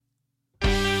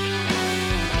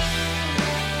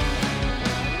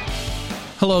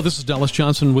Hello, this is Dallas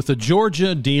Johnson with the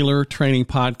Georgia Dealer Training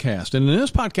Podcast. And in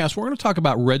this podcast, we're going to talk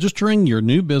about registering your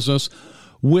new business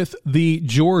with the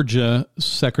Georgia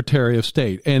Secretary of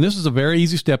State. And this is a very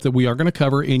easy step that we are going to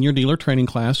cover in your dealer training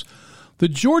class. The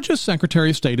Georgia Secretary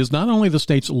of State is not only the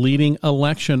state's leading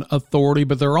election authority,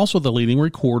 but they're also the leading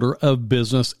recorder of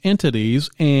business entities,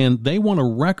 and they want a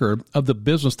record of the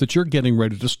business that you're getting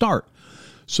ready to start.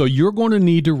 So you're going to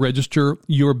need to register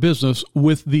your business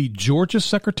with the Georgia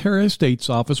Secretary of State's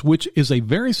office, which is a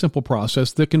very simple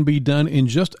process that can be done in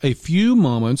just a few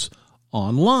moments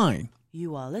online.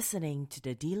 You are listening to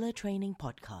the Dealer Training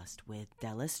Podcast with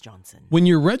Dallas Johnson. When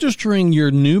you're registering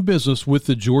your new business with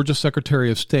the Georgia Secretary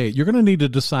of State, you're going to need to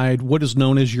decide what is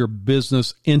known as your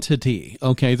business entity.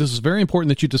 Okay, this is very important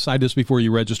that you decide this before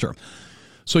you register.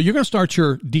 So you're going to start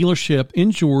your dealership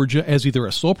in Georgia as either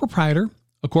a sole proprietor,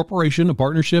 a corporation, a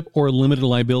partnership, or a limited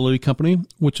liability company,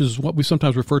 which is what we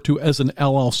sometimes refer to as an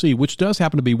LLC, which does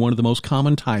happen to be one of the most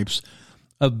common types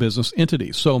of business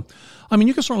entities. So,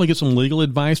 you can certainly get some legal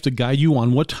advice to guide you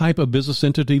on what type of business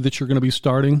entity that you're going to be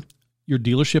starting your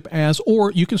dealership as,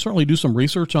 or you can certainly do some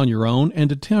research on your own and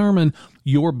determine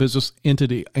your business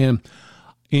entity. And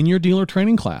in your dealer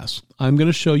training class, I'm going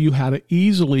to show you how to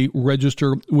easily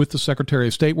register with the Secretary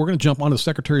of State. We're going to jump on the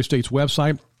Secretary of State's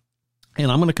website, and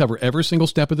I'm going to cover every single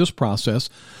step of this process.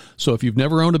 So if you've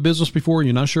never owned a business before and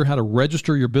you're not sure how to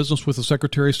register your business with the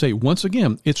Secretary of State, once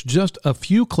again, it's just a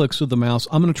few clicks of the mouse.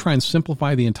 I'm going to try and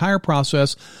simplify the entire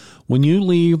process. When you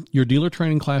leave your dealer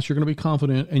training class, you're going to be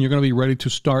confident and you're going to be ready to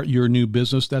start your new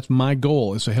business. That's my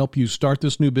goal, is to help you start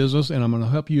this new business, and I'm going to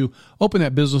help you open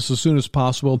that business as soon as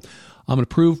possible. I'm an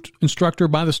approved instructor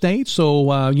by the state, so,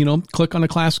 click on the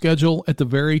class schedule at the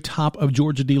very top of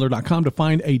GeorgiaDealer.com to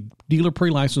find a dealer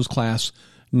pre-license class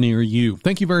near you.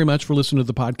 Thank you very much for listening to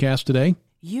the podcast today.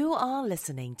 You are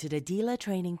listening to the Dealer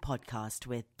Training Podcast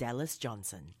with Dallas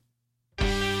Johnson.